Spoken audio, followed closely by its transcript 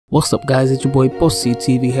What's up guys, it's your boy Bossy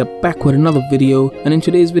TV here, back with another video, and in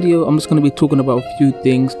today's video I'm just going to be talking about a few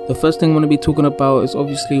things. The first thing I'm going to be talking about is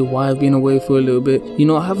obviously why I've been away for a little bit.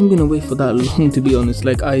 I haven't been away for that long, to be honest.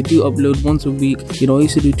 Like, I do upload once a week, I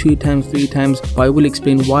used to do 2 times, 3 times, but I will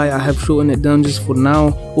explain why I have shortened it down just for now.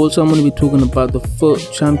 Also, I'm going to be talking about the FUT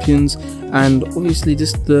champions and obviously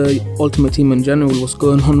just the Ultimate Team in general, what's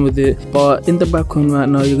going on with it. But in the background right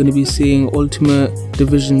now you're going to be seeing Ultimate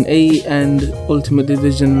Division 8 and Ultimate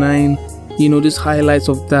Division 9, just highlights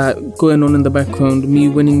of that going on in the background, me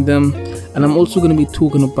winning them. And I'm also going to be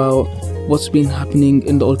talking about what's been happening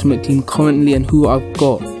in the Ultimate Team currently and who I've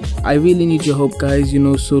got. I really need your help guys,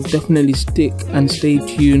 so definitely stick and stay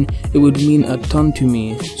tuned. It would mean a ton to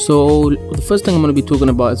me. So the first thing I'm going to be talking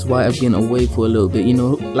about is why I've been away for a little bit.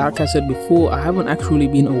 Like I said before, I haven't actually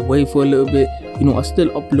been away for a little bit. I still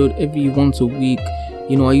upload every once a week.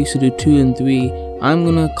 I used to do 2 and 3. I'm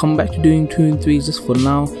gonna come back to doing 2 and 3 just for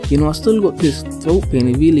now. I still got this throat pain,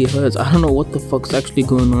 it really hurts. I don't know what the fuck's actually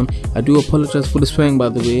going on. I do apologize for the swearing, by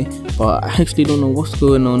the way, but I actually don't know what's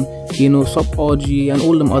going on. Sup RG and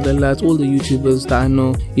all them other lads, all the YouTubers that I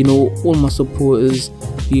know, all my supporters,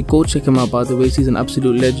 you go check him out, by the way. He's an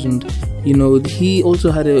absolute legend. He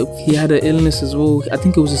also had an illness as well. I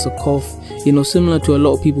think it was just a cough, similar to a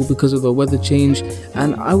lot of people because of the weather change,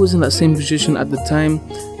 and I was in that same position at the time,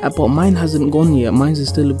 but mine hasn't gone yet. Mine is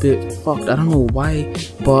still a bit fucked. I don't know why,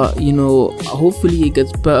 but hopefully it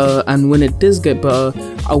gets better, and when it does get better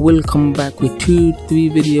I will come back with 2-3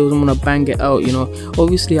 videos. I'm gonna bang it out.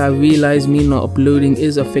 Obviously I realize me not uploading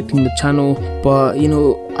is affecting the channel, but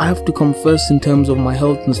I have to come first in terms of my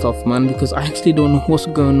health and stuff, man, because I actually don't know what's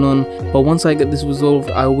going on. But once I get this resolved,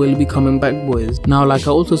 I will be coming back, boys. Now, like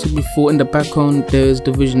I also said before, in the background there's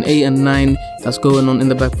Division 8 and 9 that's going on in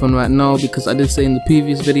the background right now, because I did say in the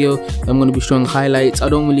previous video that I'm going to be showing highlights. I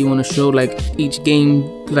don't really want to show like each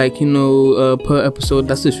game per episode.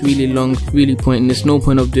 That's just really long, really pointless. No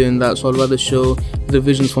point of doing that. So I'd rather show the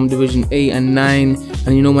divisions from Division 8 and 9,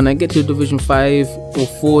 and when I get to Division 5 or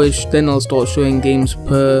 4ish, then I'll start showing games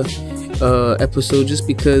per episode, just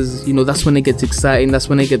because that's when it gets exciting, that's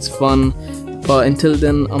when it gets fun. But until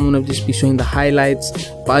then, I'm gonna just be showing the highlights.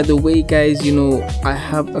 By the way guys, I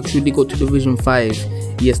have actually got to Division 5.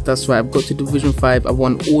 Yes, that's right, I've got to Division 5. I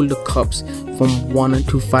won all the cups from 1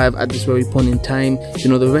 to 5 at this very point in time.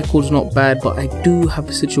 The record's not bad, but I do have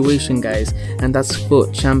a situation guys, and that's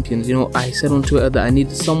FUT champions. I said on Twitter that I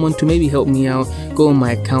needed someone to maybe help me out, go on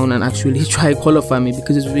my account and actually try to qualify me,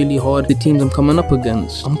 because it's really hard. The teams I'm coming up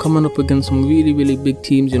against some really big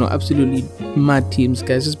teams, absolutely mad teams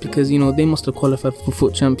guys, just because they must have qualified for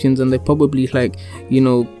FUT champions, and they probably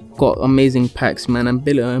got amazing packs, man, and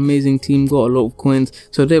built an amazing team, got a lot of coins,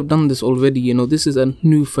 so they've done this already. This is a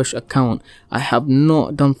new fresh account. I have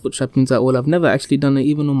not done FUT champions at all. I've never actually done it.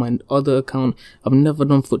 Even on my other account, I've never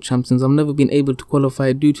done FUT champions. I've never been able to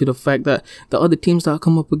qualify due to the fact that the other teams that I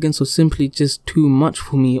come up against are simply just too much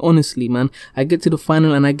for me. Honestly, man, I get to the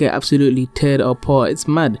final and I get absolutely teared apart. It's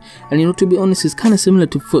mad. And to be honest, it's kind of similar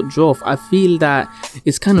to FUT draft. I feel that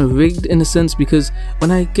it's kind of rigged in a sense, because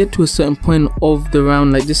when I get to a certain point of the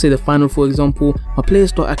round, like just say the final for example, my players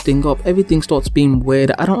start acting up, everything starts being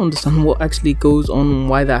weird. I don't understand what actually goes on and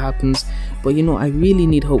why that happens, but I really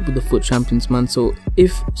need help with the FUT champions, man. So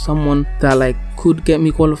if someone that could get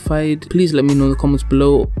me qualified, please let me know in the comments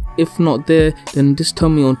below. If not there, then just tell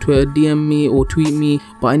me on Twitter, DM me or tweet me.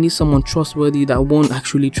 But I need someone trustworthy that won't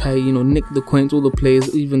actually try nick the coins, all the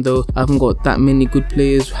players, even though I haven't got that many good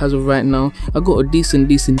players as of right now. I got a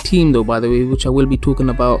decent team though, by the way, which I will be talking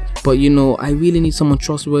about. But I really need someone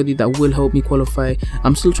trustworthy that will help me qualify.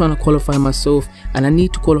 I'm still trying to qualify myself, and I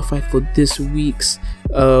need to qualify for this week's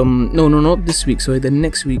not this week, sorry, the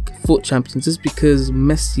next week FUT champions, just because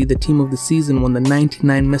Messi, the team of the season, won the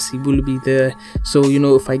 99 Messi, will be there. So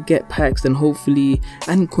if I get packs, then hopefully,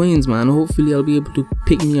 and coins, man, hopefully I'll be able to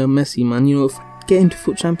pick me a Messi, man. If I get into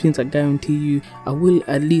FUT champions, I guarantee you I will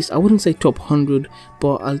at least, I wouldn't say top 100,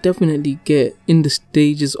 but I'll definitely get in the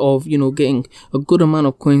stages of getting a good amount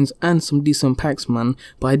of coins and some decent packs, man.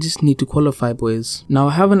 But I just need to qualify, boys. Now,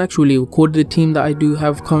 I haven't actually recorded the team that I do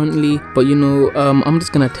have currently, but I'm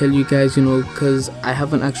just gonna tell you guys, because I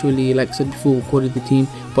haven't actually, like I said before, recorded the team.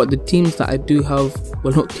 But the teams that I do have,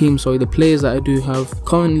 well, not teams, sorry, the players that I do have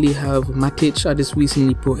currently have Matic. I just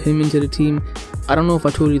recently put him into the team. I don't know if I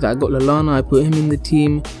told you that I got Lallana, I put him in the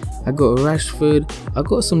team. I got Rashford, I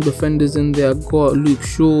got some defenders in there. I got Luke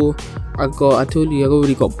Shaw, I told you I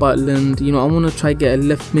already got Butland. You know, I want to try get a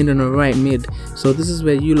left mid and a right mid. So this is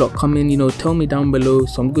where you lot come in. You know, tell me down below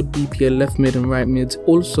some good BPL left mid and right mids.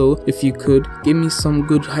 Also, if you could give me some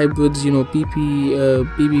good hybrids, you know,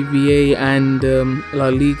 BBVA and La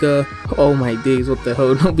Liga. Oh my days, what the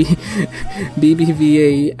hell? Not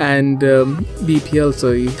BBVA and BPL.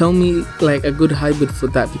 Sorry, tell me like a good hybrid for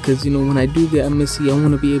that, because you know, when I do get a Messi, I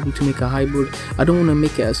want to be able to make a hybrid. I don't want to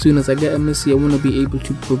make it as soon as I get a Messi. I want to be able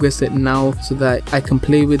to progress it now so that I can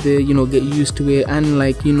play with it, you know, get used to it, and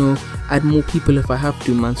like, you know, add more people if I have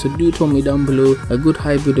to, man. So do tell me down below a good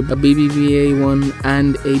hybrid, a BBVA one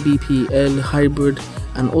and a BPL hybrid,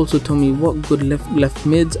 and also tell me what good left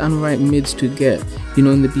mids and right mids to get, you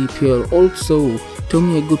know, in the BPL. Also tell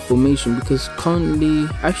me a good formation, because currently,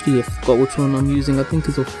 actually I forgot which one I'm using. I think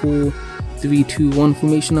it's a 4-3-2-1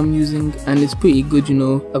 formation I'm using, and it's pretty good. You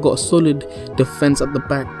know, I got a solid defense at the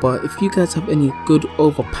back. But if you guys have any good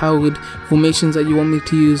overpowered formations that you want me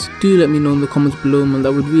to use, do let me know in the comments below, man.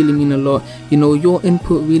 That would really mean a lot. You know, your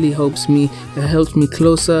input really helps me. It helps me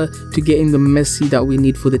closer to getting the Messi that we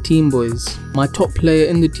need for the team, boys. My top player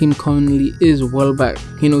in the team currently is Welbeck.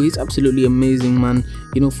 You know, he's absolutely amazing, man.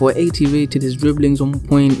 You know, for 80 rated, his dribbling's on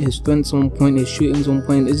point, his strength's on point, his shooting's on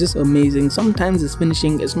point. It's just amazing. Sometimes his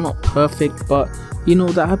finishing is not perfect, but you know,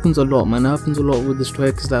 that happens a lot, man. It happens a lot with the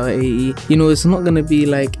strikers that are 80. You know, it's not gonna be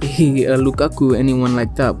like a Lukaku or anyone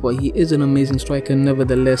like that, but he is an amazing striker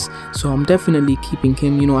nevertheless. So I'm definitely keeping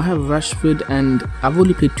him. You know, I have Rashford, and I've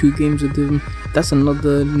only played 2 games with him. That's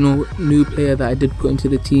another, you know, new player that I did put into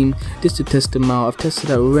the team just to test him out. I've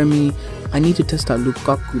tested out Remy. I need to test out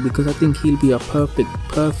Lukaku, because I think he'll be a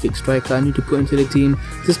perfect striker. I need to put into the team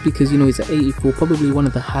just because, you know, he's at 84, probably one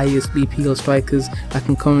of the highest BPL strikers I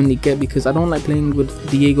can currently get, because I don't like playing with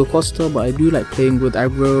Diego Costa, but I do like playing with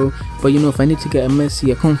Aguero. But you know, if I need to get a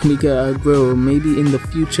Messi, I can't really get Aguero. Maybe in the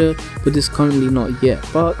future, but just currently not yet.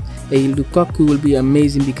 But a Lukaku will be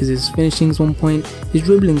amazing because his finishing's on point, his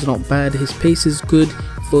dribbling's not bad, his pace is good,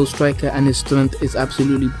 full striker, and his strength is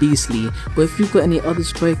absolutely beastly. But if you've got any other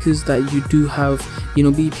strikers that you do have, you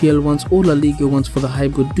know, BPL ones or La Liga ones for the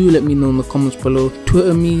hybrid, do let me know in the comments below.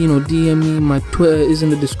 Twitter me, you know, DM me. My Twitter is in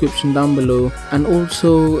the description down below, and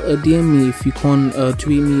also DM me if you can't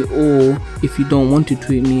tweet me, or if you don't want to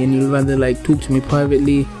tweet me and you'd rather like talk to me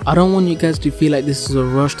privately. I don't want you guys to feel like this is a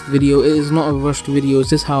rushed video. It is not a rushed video.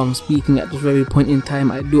 It's just how I'm speaking at this very point in time.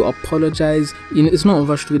 I do apologize. You know, it's not a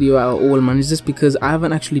rushed video at all, man. It's just because I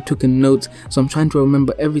haven't actually taken notes, so I'm trying to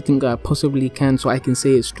remember everything that I possibly can so I can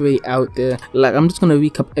say it straight out there. Like, I'm just gonna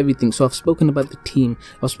recap everything. So I've spoken about the team,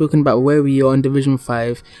 I've spoken about where we are in Division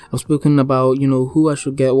 5, I've spoken about, you know, who I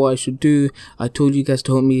should get, what I should do. I told you guys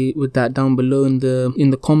to help me with that down below in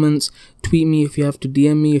the comments. Tweet me if you have to,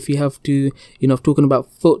 DM me if you have to. You know, I've talking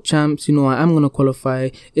about foot champs. You know, I am gonna qualify.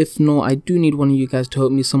 If not, I do need one of you guys to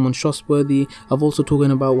help me, someone trustworthy. I've also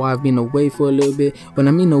talking about why I've been away for a little bit. When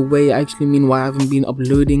I mean away, I actually mean why I haven't been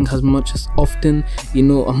uploading as much as often. You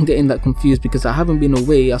know, I'm getting that confused because I haven't been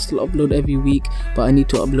away. I still upload every week, but I need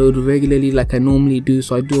to upload regularly like I normally do,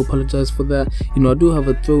 so I do apologize for that. You know, I do have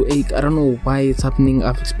a throat ache. I don't know why it's happening.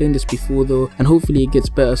 I've explained this before though, and hopefully it gets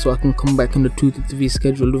better so I can come back on the 2 to 3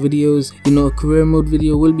 scheduled videos. You know, a career mode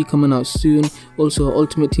video will be coming out soon. Also, an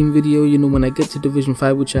ultimate team video, you know, when I get to Division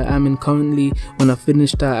 5, which I am in currently. When I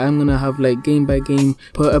finish that, I'm gonna have like game by game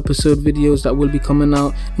per episode videos that will be coming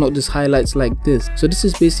out, not just highlights like this. So this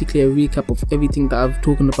is basically a recap of everything that I've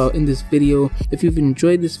talking about in this video. If you've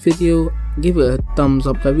enjoyed this video, give it a thumbs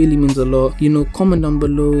up. That really means a lot. You know, comment down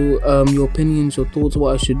below your opinions, your thoughts,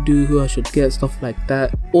 what I should do, who I should get, stuff like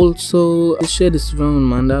that. Also, share this around,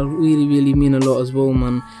 man. That really mean a lot as well,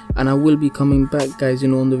 man. And I will be coming back, guys, you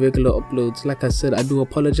know, on the regular uploads. Like I said, I do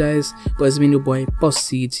apologize, but it's been your boy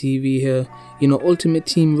Bossy TV here. You know, ultimate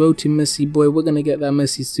team Road to Messi, boy. We're gonna get that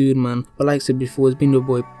Messi soon, man. But like I said before, it's been your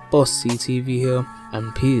boy Bossy TV here,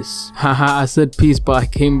 and peace. Haha, I said peace, but I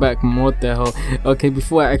came back. What the hell? Okay,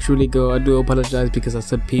 before I actually go, I do apologize because I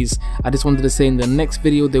said peace. I just wanted to say in the next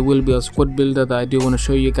video there will be a squad builder that I do want to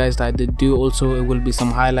show you guys that I did do. Also, it will be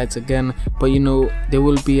some highlights again, but you know, there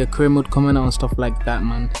will be a career mode coming out and stuff like that,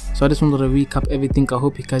 man. So I just wanted to recap everything. I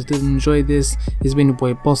hope you guys did enjoy this. It's been your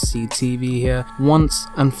boy Bossy TV here, once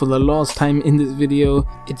and for the last time in this video.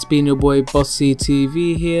 It's been your boy Bossy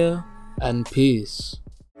TV here, and peace.